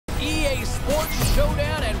a sports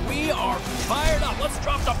showdown, and we are fired up. Let's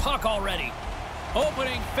drop the puck already.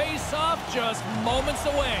 Opening face-off just moments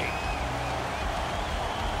away.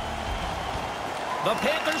 The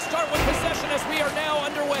Panthers start with possession as we are now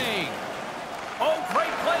underway. Oh,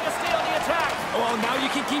 great play to stay on the attack. Oh, now you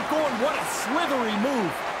can keep going. What a slithery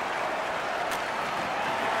move.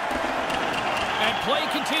 And play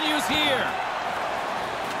continues here.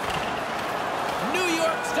 New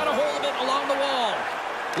York's got a hold of it along the wall.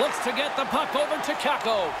 Looks to get the puck over to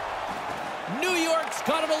Kako. New York's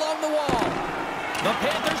got it along the wall. The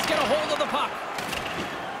Panthers get a hold of the puck.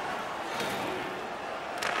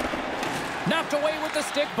 Knocked away with the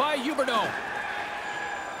stick by Huberdeau.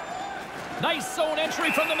 Nice zone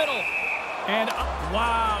entry from the middle. And,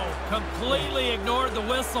 wow, completely ignored the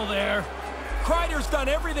whistle there. Kreider's done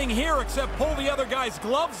everything here except pull the other guy's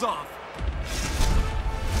gloves off.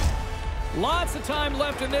 Lots of time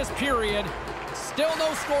left in this period. Still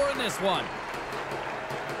no score in this one.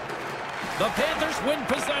 The Panthers win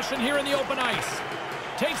possession here in the open ice.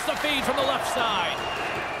 Takes the feed from the left side.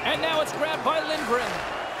 And now it's grabbed by Lindgren.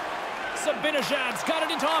 Sabinajad's got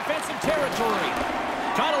it into offensive territory.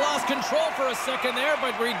 Kind of lost control for a second there,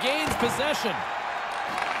 but regains possession.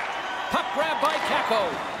 Puck grab by Kako.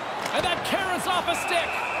 And that carries off a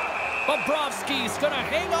stick. Bobrovsky's going to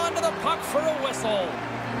hang on to the puck for a whistle.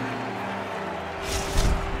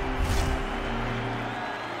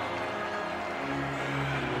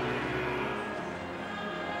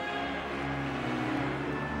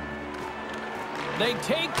 They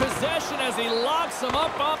take possession as he locks him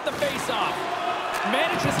up off the faceoff.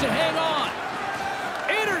 Manages to hang on.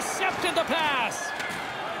 Intercepted the pass.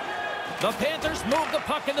 The Panthers move the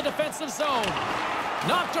puck in the defensive zone.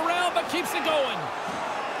 Knocked around, but keeps it going.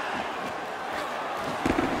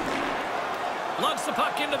 Lugs the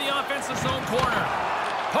puck into the offensive zone corner.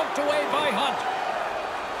 Poked away by Hunt.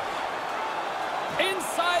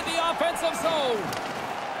 Inside the offensive zone.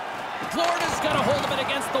 Florida's got a hold of it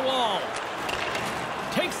against the wall.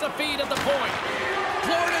 Takes the feed at the point.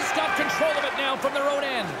 Florida's got control of it now from their own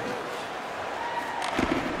end.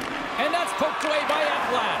 And that's poked away by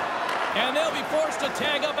Ekblad. And they'll be forced to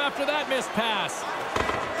tag up after that missed pass.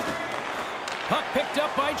 Puck picked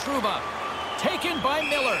up by Trouba. Taken by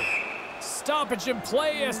Miller. Stoppage in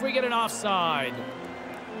play as we get an offside.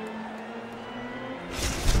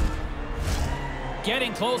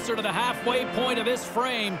 Getting closer to the halfway point of this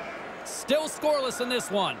frame. Still scoreless in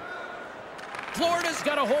this one. Florida's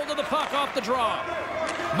got a hold of the puck off the draw.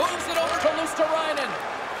 Moves it over to Luosterainen.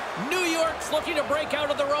 New York's looking to break out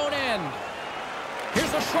of their own end.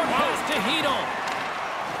 Here's a short pass to Hedl.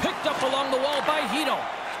 Picked up along the wall by Hedl.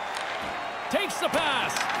 Takes the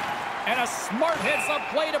pass. And a smart heads-up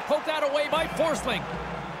play to poke that away by Forsling.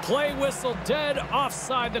 Play whistle dead,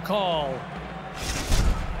 offside the call.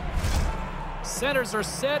 Centers are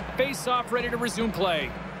set, face-off ready to resume play.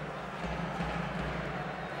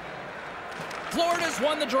 Florida's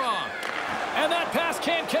won the draw. And that pass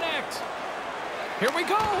can't connect. Here we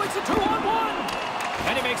go. It's a 2-on-1.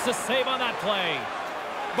 And he makes the save on that play.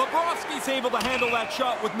 Bobrovsky's able to handle that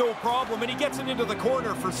shot with no problem, and he gets it into the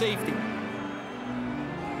corner for safety.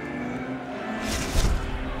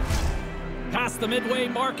 Past the midway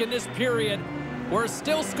mark in this period, we're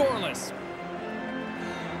still scoreless.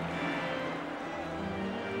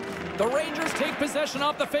 The Rangers take possession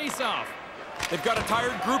off the faceoff. They've got a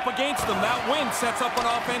tired group against them. That win sets up an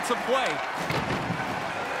offensive play.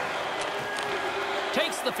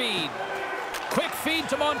 Takes the feed. Quick feed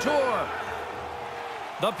to Montour.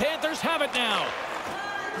 The Panthers have it now.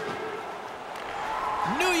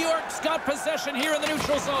 New York's got possession here in the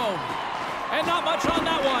neutral zone. And not much on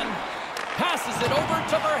that one. Passes it over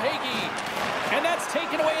to Verhaeghe. And that's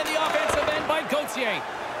taken away in the offensive end by Gauthier.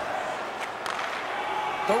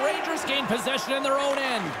 The Rangers gain possession in their own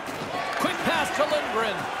end. Quick pass to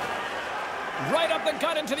Lindgren. Right up the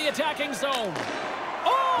gut into the attacking zone.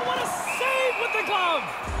 Oh, what a save with the glove!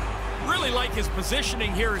 Really like his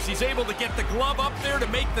positioning here as he's able to get the glove up there to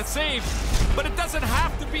make the save. But it doesn't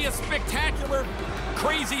have to be a spectacular,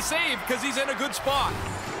 crazy save because he's in a good spot.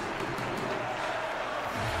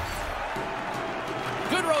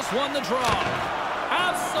 Goodros won the draw.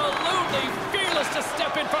 Absolutely fearless to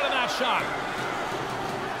step in front of that shot.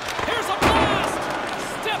 Here's a blast!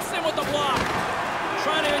 Steps in with the block.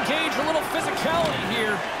 Trying to engage a little physicality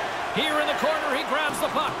here. Here in the corner, he grabs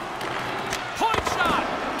the puck. Point shot!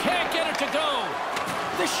 Can't get it to go.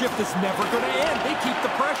 This shift is never going to end. They keep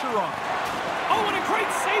the pressure on. Oh, and a great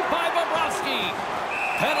save by Bobrovsky.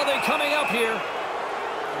 Penalty coming up here.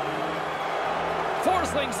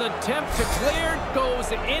 Forsling's attempt to clear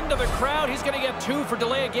goes into the crowd. He's going to get 2 for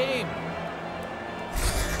delay of game.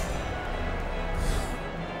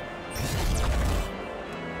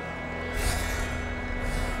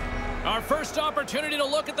 Our first opportunity to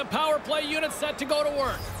look at the power play unit set to go to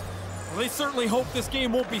work. Well, they certainly hope this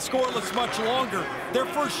game won't be scoreless much longer. Their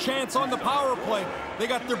first chance on the power play. They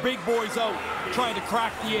got their big boys out trying to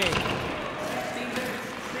crack the egg.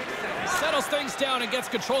 Settles things down and gets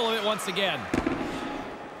control of it once again.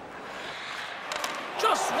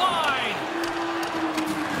 Just wide.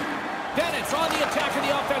 Bennett's on the attack in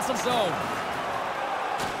the offensive zone.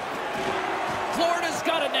 Florida's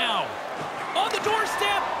got it now. On the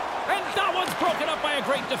doorstep. And that one's broken up by a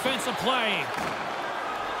great defensive play.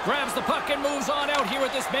 Grabs the puck and moves on out here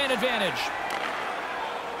with this man advantage.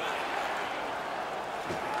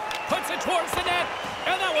 Puts it towards the net,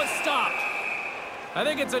 and that one's stopped. I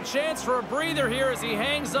think it's a chance for a breather here as he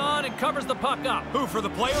hangs on and covers the puck up. Who, for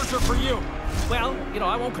the players or for you? Well, you know,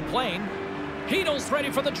 I won't complain. Heedle's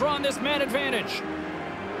ready for the draw on this man advantage.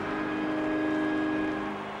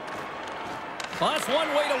 Well, that's one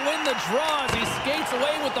way to win the draw as he skates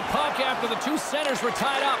away with the puck after the two centers were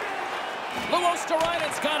tied up.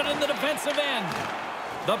 Luosterainen's got it in the defensive end.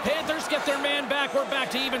 The Panthers get their man back. We're back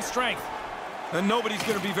to even strength. And nobody's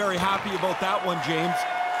going to be very happy about that one, James.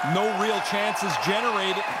 No real chances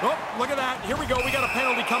generated. Oh, look at that. Here we go. We got a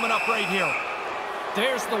penalty coming up right here.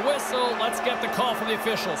 There's the whistle. Let's get the call from the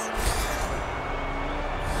officials.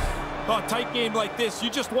 A tight game like this, you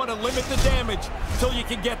just want to limit the damage until you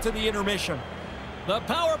can get to the intermission. The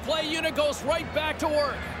power play unit goes right back to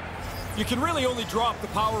work. You can really only drop the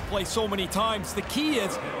power play so many times. The key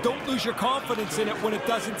is don't lose your confidence in it when it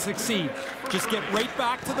doesn't succeed. Just get right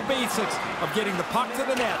back to the basics of getting the puck to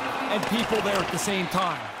the net and people there at the same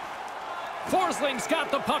time. Forsling's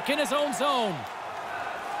got the puck in his own zone.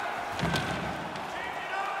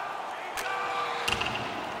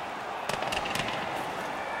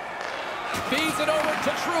 Feeds it over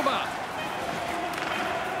to Trouba.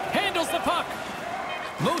 Handles the puck.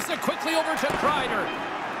 Moves it quickly over to Kreider.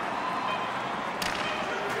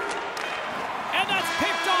 And that's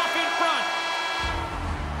picked off in front.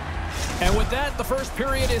 And with that, the first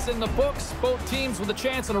period is in the books. Both teams with a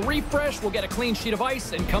chance at a refresh will get a clean sheet of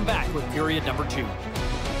ice and come back with period number 2.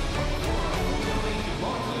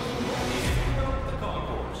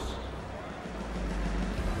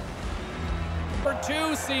 Number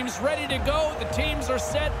 2 seems ready to go. The teams are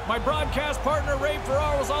set. My broadcast partner, Ray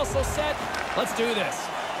Ferraro, is also set. Let's do this.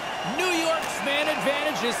 New York's man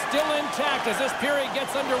advantage is still intact as this period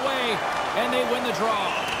gets underway, and they win the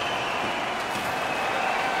draw.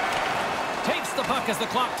 Takes the puck as the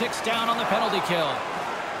clock ticks down on the penalty kill.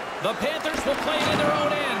 The Panthers will play it in their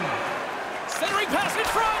own end. Centering pass in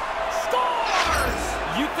front. Scores!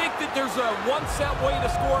 You think that there's a one-set way to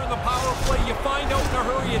score in the power play. You find out in a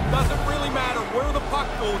hurry. It doesn't really matter where the puck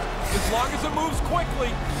goes. As long as it moves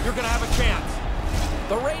quickly, you're going to have a chance.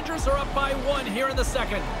 The Rangers are up by 1 here in the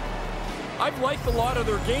second. I've liked a lot of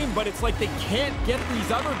their game, but it's like they can't get these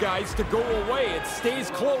other guys to go away. It stays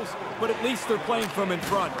close, but at least they're playing from in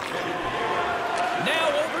front. Now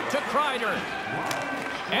over to Kreider.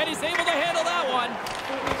 And he's able to handle that one.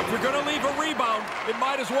 If you're going to leave a rebound, it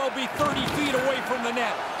might as well be 30 feet away from the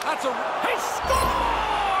net. That's a... He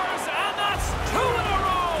scores! And that's 2 in a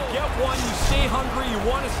row! Get one, you stay hungry, you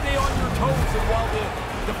want to stay on your toes, and while the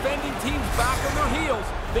defending team's back on their heels,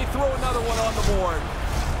 they throw another one on the board.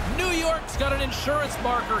 New York's got an insurance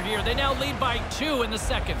marker here. They now lead by 2 in the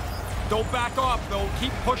second. Don't back off, though.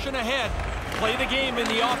 Keep pushing ahead. Play the game in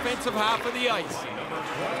the offensive half of the ice.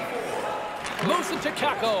 Moves it to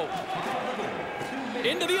Kakko.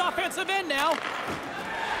 Into the offensive end now.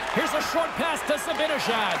 Here's a short pass to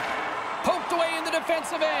Zibanejad. Poked away in the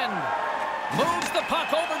defensive end. Moves the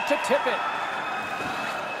puck over to Tippett.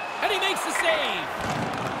 And he makes the save.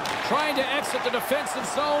 Trying to exit the defensive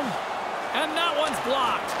zone. And that one's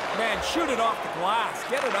blocked. Man, shoot it off the glass.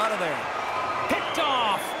 Get it out of there. Picked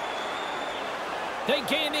off. They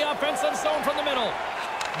gain the offensive zone from the middle.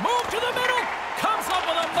 Move to the middle. Comes up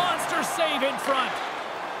with a monster save in front.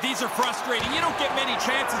 These are frustrating. You don't get many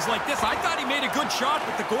chances like this. I thought he made a good shot,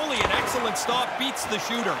 but the goalie, an excellent stop, beats the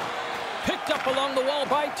shooter. Picked up along the wall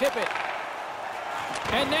by Tippett.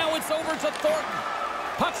 And now it's over to Thornton.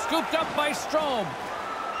 Puck scooped up by Strome.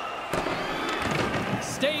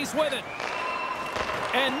 Stays with it.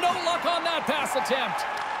 And no luck on that pass attempt.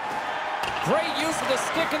 Great use of the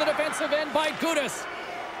stick in the defensive end by Gudas.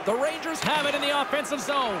 The Rangers have it in the offensive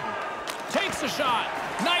zone. Takes a shot.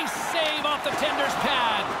 Nice save off the tender's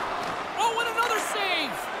pad. Oh, and another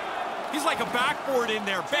save. He's like a backboard in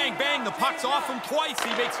there. Bang, bang. The puck's off him twice.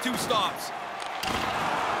 He makes 2 stops.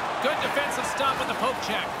 Good defensive stop with the poke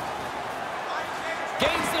check.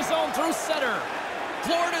 Gains the zone through center.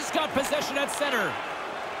 Florida's got possession at center.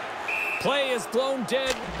 Play is blown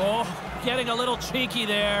dead. Oh, getting a little cheeky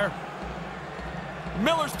there.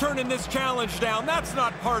 Miller's turning this challenge down. That's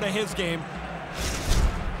not part of his game.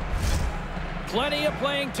 Plenty of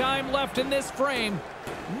playing time left in this frame.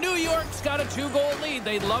 New York's got a 2-goal lead.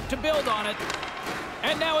 They'd love to build on it.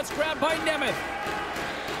 And now it's grabbed by Nemeth.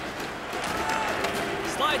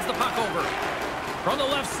 Slides the puck over. From the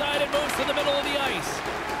left side, it moves to the middle of the ice.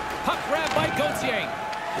 Puck grabbed by Gauthier.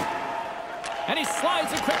 And he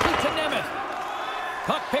slides it quickly to Nemeth.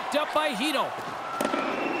 Puck picked up by Hito.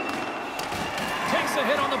 Takes a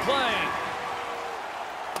hit on the play.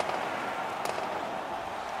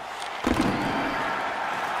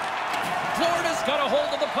 Florida's got a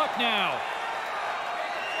hold of the puck now.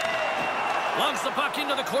 Lugs the puck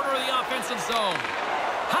into the corner of the offensive zone.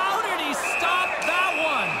 How did he stop that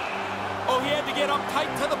one? Oh, he had to get up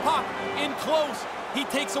tight to the puck. In close. He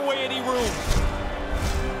takes away any room.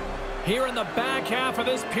 Here in the back half of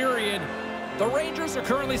this period, the Rangers are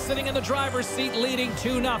currently sitting in the driver's seat leading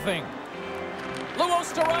 2-0.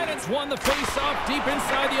 Luosterainen's won the face-off deep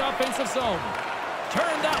inside the offensive zone.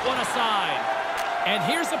 Turned that one aside. And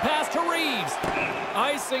here's the pass to Reeves.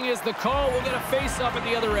 Icing is the call. We'll get a face-off at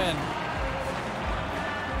the other end.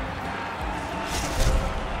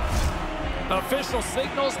 Official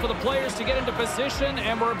signals for the players to get into position,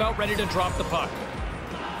 and we're about ready to drop the puck.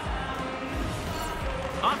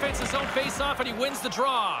 Offensive zone face-off, and he wins the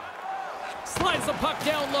draw. Slides the puck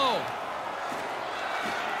down low.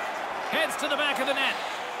 Heads to the back of the net.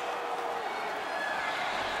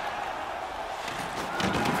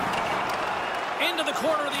 Into the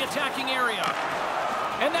corner of the attacking area.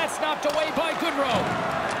 And that's knocked away by Goodrow.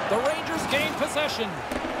 The Rangers gain possession.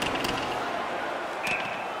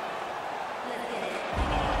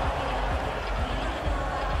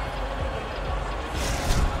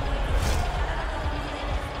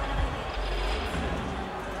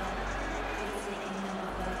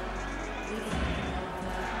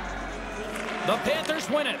 The Panthers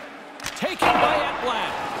win it. Taken by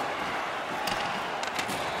Ekblad.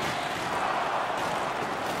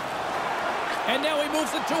 And now he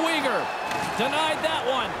moves it to Uyghur. Denied that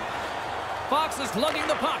one. Fox is lugging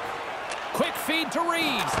the puck. Quick feed to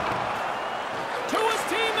Reeves. To his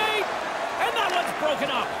teammate. And that one's broken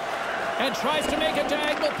up. And tries to make a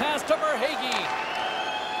diagonal pass to Verhaeghe.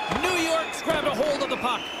 New York's grabbed a hold of the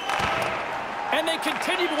puck. And they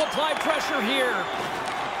continue to apply pressure here.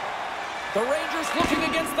 The Rangers looking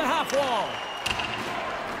against the half wall.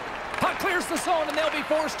 Puck clears the zone, and they'll be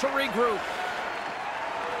forced to regroup.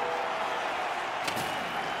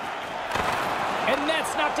 And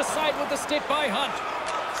that's knocked aside with the stick by Hunt.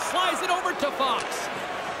 Slides it over to Fox.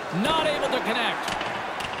 Not able to connect.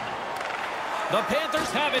 The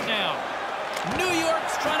Panthers have it now. New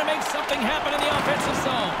York's trying to make something happen in the offensive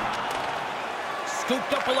zone.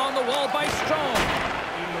 Scooped up along the wall by Strome.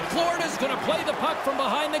 Florida's going to play the puck from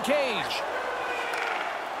behind the cage.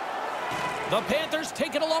 The Panthers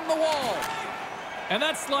take it along the wall. And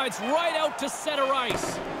that slides right out to center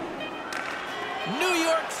ice. New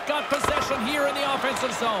York's got possession here in the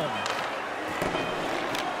offensive zone.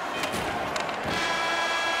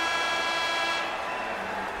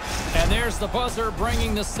 And there's the buzzer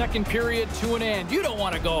bringing the second period to an end. You don't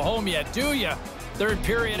want to go home yet, do you? Third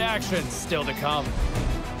period action still to come.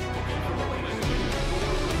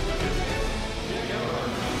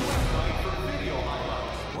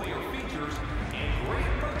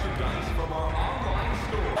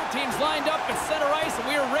 Teams lined up at center ice, and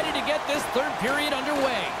we are ready to get this third period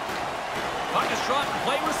underway. Puck is dropped and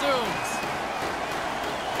play resumes.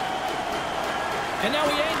 And now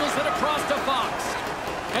he angles it across to Fox.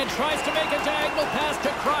 And tries to make a diagonal pass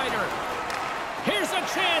to Kreider. Here's a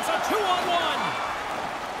chance, a 2-on-1.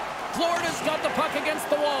 Florida's got the puck against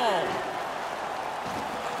the wall.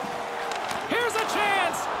 Here's a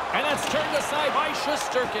chance. And that's turned aside by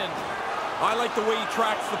Shesterkin. I like the way he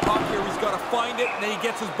tracks the puck here. He's got to find it, and then he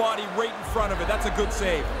gets his body right in front of it. That's a good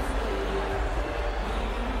save.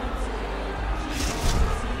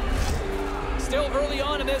 Still early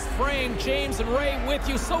on in this frame, James and Ray with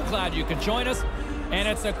you. So glad you could join us. And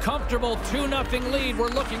it's a comfortable 2-0 lead we're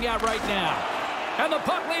looking at right now. And the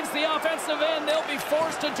puck leaves the offensive end. They'll be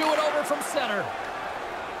forced to do it over from center.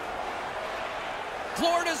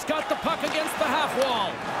 Florida's got the puck against the half wall.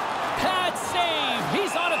 Pad save.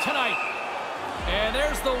 He's on it tonight. And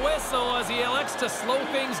there's the whistle as he elects to slow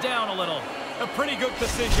things down a little. A pretty good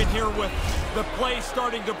decision here with the play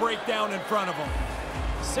starting to break down in front of him.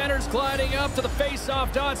 Center's gliding up to the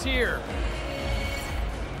face-off dots here.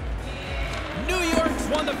 New York's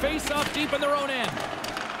won the face-off deep in their own end.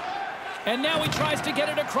 And now he tries to get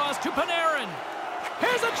it across to Panarin.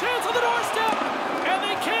 Here's a chance on the doorstep. And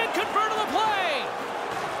they can't convert on the play.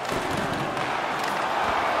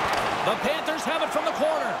 The Panthers Panthers have it from the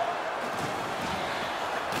corner.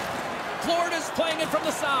 Florida's playing it from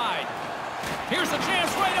the side. Here's a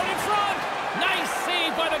chance right out in front. Nice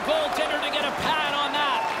save by the goaltender to get a pad on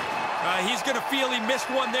that. He's going to feel he missed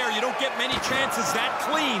one there. You don't get many chances that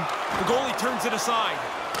clean. The goalie turns it aside.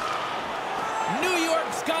 New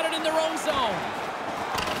York's got it in their own zone.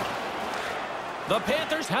 The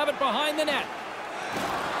Panthers have it behind the net.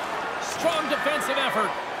 Strong defensive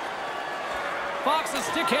effort. Fox is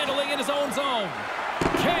stick handling in his own zone.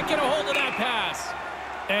 Can't get a hold of that pass.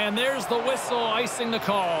 And there's the whistle icing the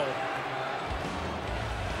call.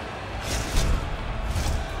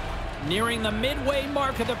 Nearing the midway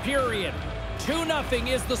mark of the period. 2-0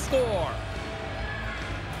 is the score.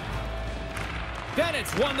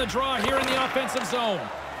 Bennett's won the draw here in the offensive zone.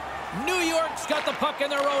 New York's got the puck in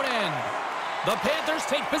their own end. The Panthers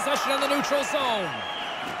take possession in the neutral zone.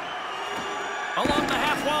 Along the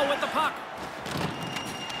half wall with the puck.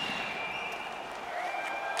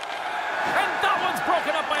 And that one's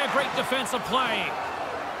broken up by a great defensive play.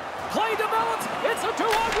 Play develops. It's a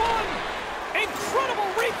 2-on-1.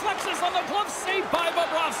 Incredible reflexes on the glove save by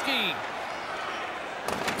Bobrovsky.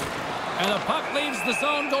 And the puck leaves the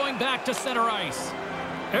zone going back to center ice.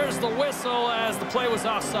 There's the whistle as the play was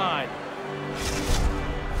offside.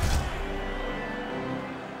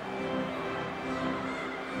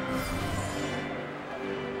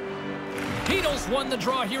 Heedle's won the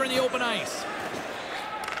draw here in the open ice.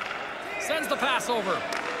 Sends the pass over.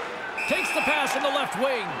 Takes the pass from the left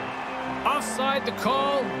wing. Offside the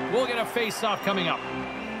call. We'll get a face-off coming up.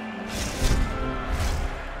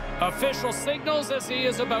 Official signals as he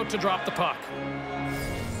is about to drop the puck.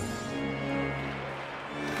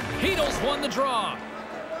 Heedle's won the draw.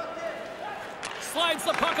 Slides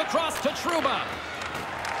the puck across to Trouba.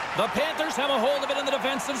 The Panthers have a hold of it in the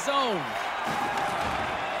defensive zone.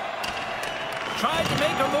 Tried to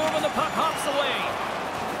make a move and the puck hops away.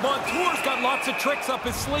 Montour's got lots of tricks up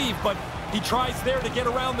his sleeve, but he tries there to get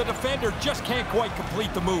around the defender. Just can't quite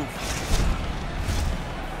complete the move.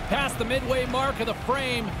 Past the midway mark of the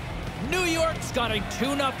frame, New York's got a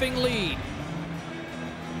 2-0 lead.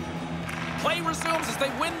 Play resumes as they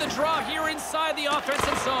win the draw here inside the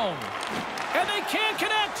offensive zone. And they can't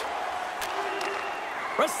connect.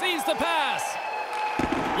 Receives the pass.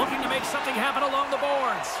 Looking to make something happen along the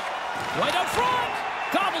boards. Right up front.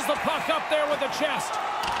 Gobbles the puck up there with the chest.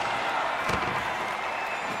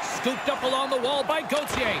 Scooped up along the wall by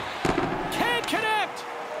Gauthier. Can't connect.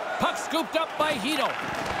 Puck scooped up by Heedle.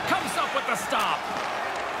 Comes up with the stop.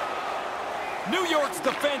 New York's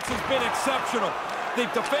defense has been exceptional.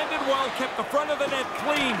 They've defended well, kept the front of the net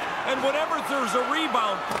clean, and whenever there's a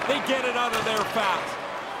rebound, they get it out of there fast.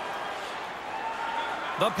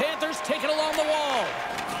 The Panthers take it along the wall.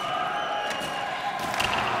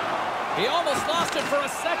 He almost lost it for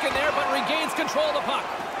a second there, but regains control of the puck.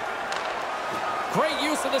 Great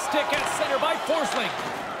use of the stick at center by Forsling.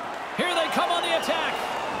 Here they come on the attack.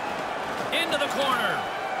 Into the corner.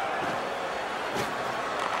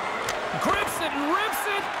 Grips it and rips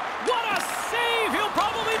it. What a save! He'll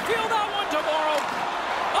probably feel that one tomorrow.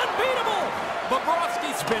 Unbeatable!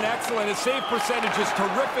 Bobrovsky's been excellent. His save percentage is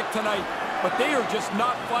terrific tonight, but they are just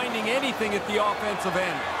not finding anything at the offensive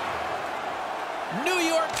end. New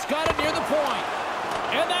York's got it near the point.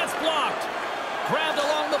 And that's blocked. Grabbed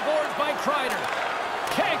along the boards by Kreider.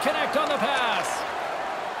 Can't connect on the pass.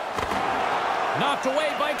 Knocked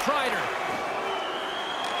away by Kreider.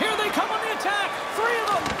 Here they come on the attack. 3 of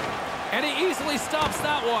them. And he easily stops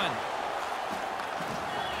that one.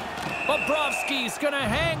 Bobrovsky's going to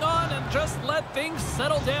hang on and just let things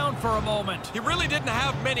settle down for a moment. He really didn't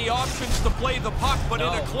have many options to play the puck, but in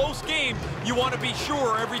a close game, you want to be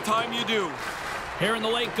sure every time you do. Here in the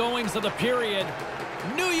late goings of the period,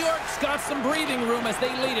 New York's got some breathing room as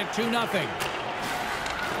they lead it 2-0.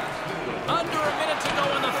 Under a minute to go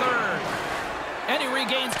in the third. And he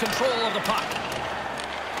regains control of the puck.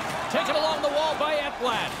 Taken along the wall by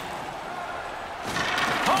Ekblad.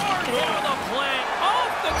 Hard hit on the play.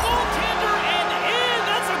 Off the goaltender and in.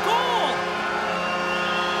 That's a goal.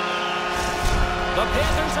 The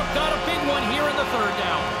Panthers have got a big one here in the third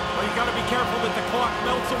down. Well, you got to be careful that the clock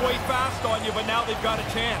melts away fast on you, but now they've got a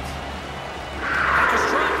chance. Puck is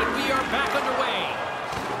dropped and we are back underway.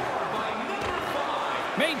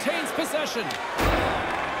 Maintains possession.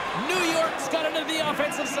 New York's got it into the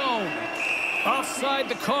offensive zone. Offside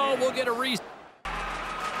the call. We'll get a reset.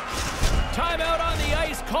 Timeout on the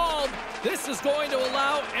ice called. This is going to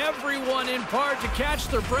allow everyone in part to catch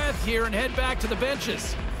their breath here and head back to the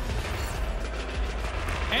benches.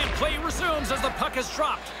 And play resumes as the puck is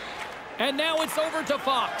dropped. And now it's over to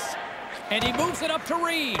Fox. And he moves it up to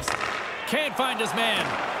Reeves. Can't find his man.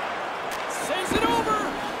 Sends it over.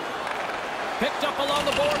 Picked up along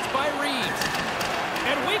the boards by Reeves.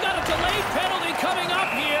 And we got a delayed penalty coming up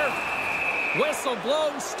here. Whistle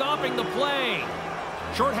blown, stopping the play.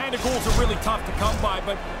 Short-handed goals are really tough to come by,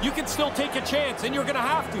 but you can still take a chance, and you're going to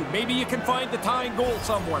have to. Maybe you can find the tying goal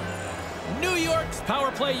somewhere. New York's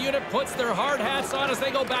power play unit puts their hard hats on as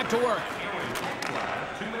they go back to work.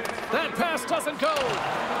 That pass doesn't go.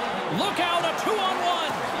 Look out, a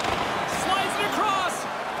 2-on-1. Slides it across,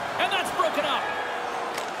 and that's broken up.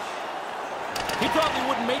 He probably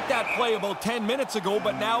wouldn't make that play about 10 minutes ago,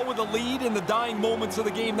 but now with a lead in the dying moments of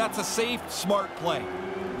the game, that's a safe, smart play.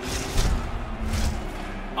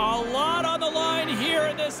 A lot on the line here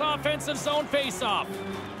in this offensive zone faceoff.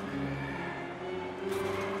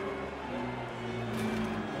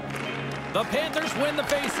 The Panthers win the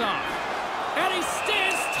faceoff. And he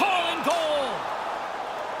stands tall in goal.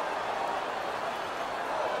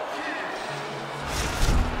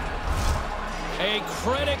 A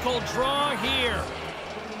critical draw here.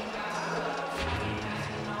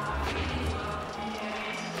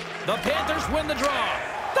 The Panthers win the draw.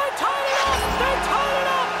 They tied it up! They tied it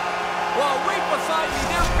up! Well, right beside me,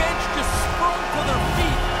 their bench just sprung to their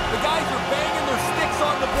feet. The guys are banging their sticks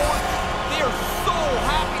on the board. They are so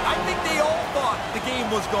happy. I think they all thought the game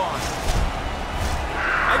was gone.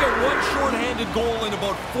 I got one short-handed goal in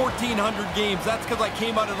about 1,400 games. That's because I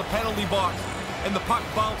came out of the penalty box and the puck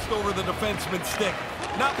bounced over the defenseman's stick.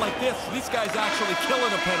 Not like this. These guys actually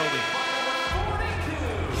killing a penalty.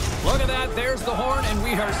 Look at that. There's the horn, and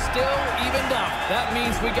we are still evened up. That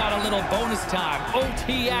means we got a little bonus time.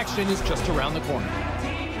 OT action is just around the corner.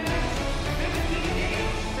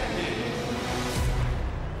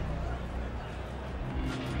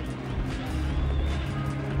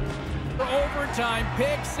 Overtime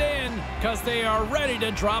picks in because they are ready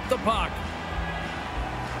to drop the puck.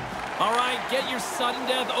 All right, get your sudden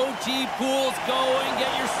death OT pools going.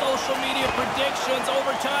 Get your social media predictions.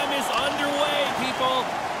 Overtime is underway, people.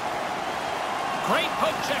 Great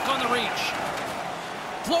poke check on the reach.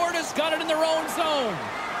 Florida's got it in their own zone.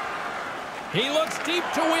 He looks deep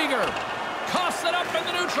to Uyghur. Coughs it up in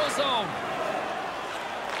the neutral zone.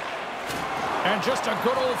 And just a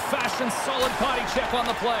good old-fashioned solid body check on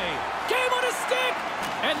the play. Game on a stick!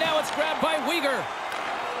 And now it's grabbed by Uyghur.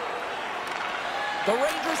 The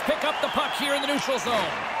Rangers pick up the puck here in the neutral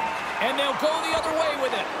zone. And they'll go the other way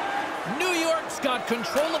with it. New York's got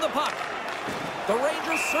control of the puck. The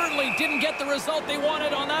Rangers certainly didn't get the result they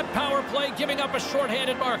wanted on that power play, giving up a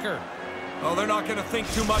shorthanded marker. Oh, they're not going to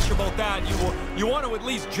think too much about that. You want to at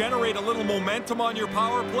least generate a little momentum on your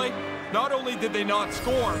power play. Not only did they not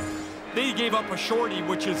score, they gave up a shorty,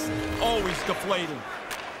 which is always deflating.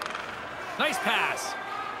 Nice pass.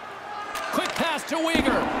 Quick pass to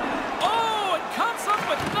Uyghur. Oh, it comes up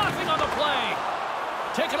with nothing on the play.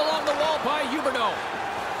 Taken along the wall by Huberdeau.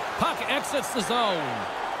 Puck exits the zone.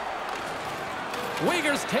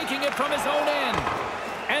 Uyghur's taking it from his own end.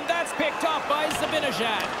 And that's picked off by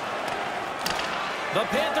Zibanejad. The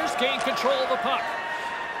Panthers gain control of the puck.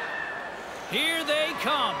 Here they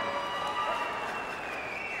come.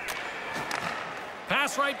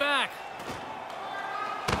 Pass right back.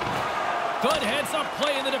 Good heads-up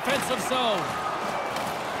play in the defensive zone.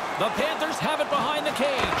 The Panthers have it behind the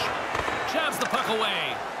cage. Jabs the puck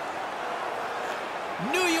away.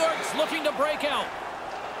 New York's looking to break out.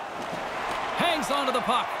 Hangs onto the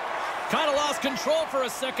puck. Kind of lost control for a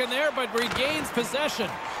second there, but regains possession.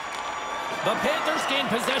 The Panthers gain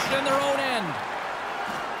possession in their own end.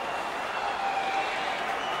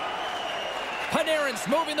 Panarin's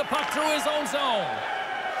moving the puck through his own zone.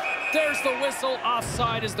 There's the whistle.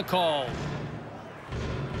 Offside is the call.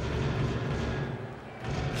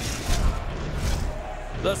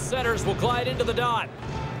 The setters will glide into the dot.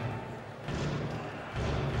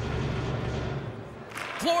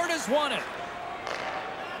 Florida's won it.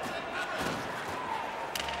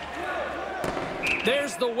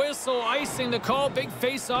 There's the whistle, icing the call. Big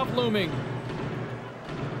face-off looming.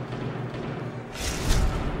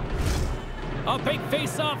 A big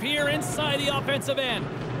face-off here inside the offensive end.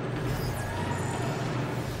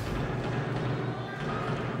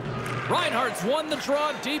 Reinhardt's won the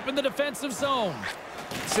draw deep in the defensive zone.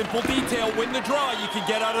 Simple detail, win the draw, you can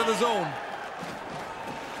get out of the zone.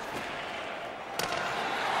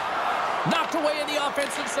 Knocked away in the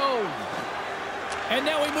offensive zone. And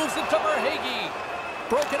now he moves it to Verhaeghe.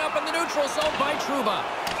 Broken up in the neutral zone by Trouba.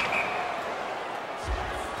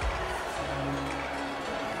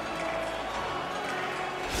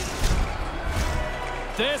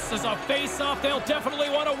 This is a face-off they'll definitely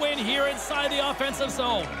want to win here inside the offensive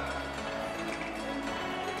zone.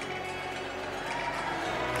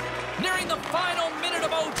 Nearing the final minute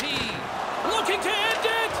of OT. looking to end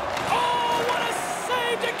it. Oh, what a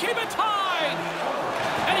save to keep it tied.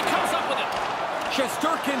 And he comes up with it.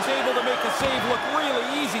 Shesterkin's able to make the save look really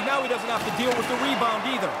easy. Now he doesn't have to deal with the rebound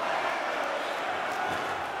either.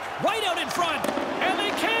 Right out in front, and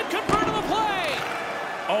they can't convert on the play.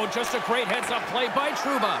 Oh, just a great heads-up play by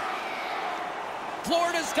Trouba.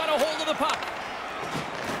 Florida's got a hold of the puck.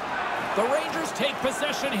 The Rangers take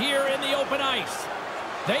possession here in the open ice.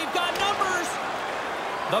 They've got numbers.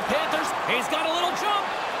 The Panthers, he's got a little jump.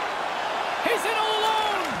 He's in all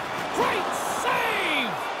alone. Great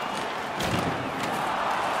save.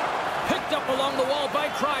 Picked up along the wall by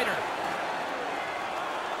Kreider.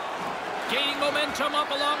 Gaining momentum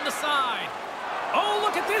up along the side. Oh,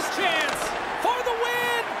 look at this chance for the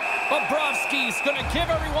win. Bobrovsky's going to give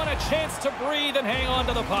everyone a chance to breathe and hang on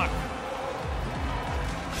to the puck.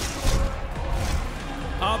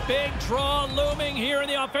 A big draw looming here in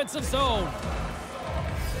the offensive zone.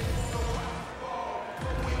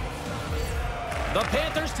 The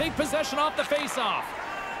Panthers take possession off the faceoff.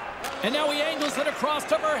 And now he angles it across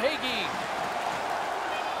to Verhaeghe.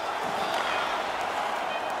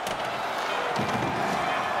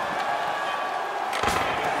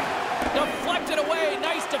 Deflected away.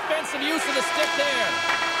 Nice defensive use of the stick there.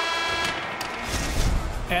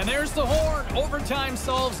 And there's the horn. Overtime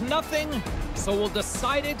solves nothing, so we'll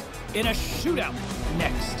decide it in a shootout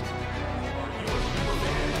next.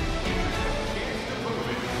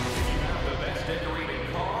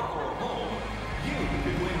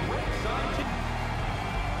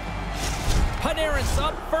 Panarin's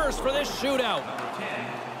up first for this shootout.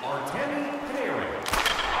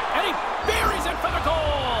 And he buries it for the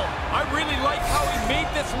goal. I really like how he made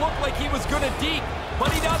this look like he was going to deep,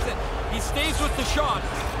 but he doesn't. He stays with the shot,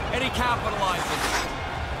 and he capitalizes.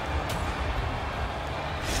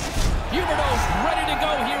 Huberdeau's ready to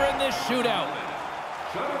go here in this shootout.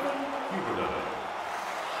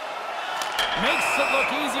 Makes it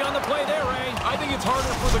look easy on the play there, Ray. I think it's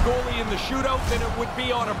harder for the goalie in the shootout than it would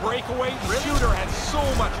be on a breakaway. The shooter has so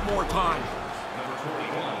much more time.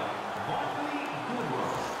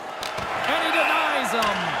 And he denies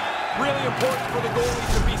him. Really important for the goalie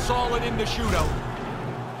to be solid in the shootout.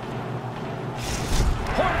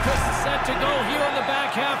 Hornqvist is set to go here in the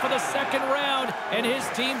back half of the second round, and his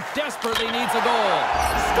team desperately needs a goal.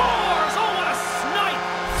 Scores! Oh, what a snipe!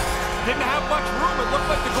 Didn't have much room. It looked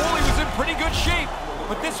like the goalie was in pretty good shape,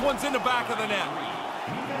 but this one's in the back of the net.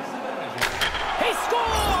 He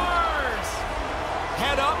scores!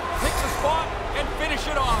 Head up, pick the spot, and finish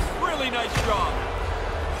it off. Really nice job.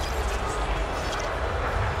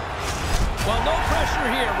 Well, no pressure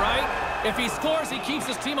here, right? If he scores, he keeps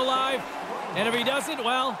his team alive. And if he doesn't,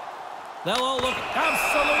 well, they'll all look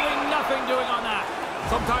absolutely nothing doing on that.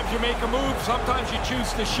 Sometimes you make a move, sometimes you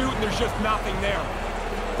choose to shoot, and there's just nothing there.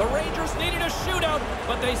 The Rangers needed a shootout,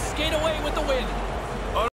 but they skate away with the win.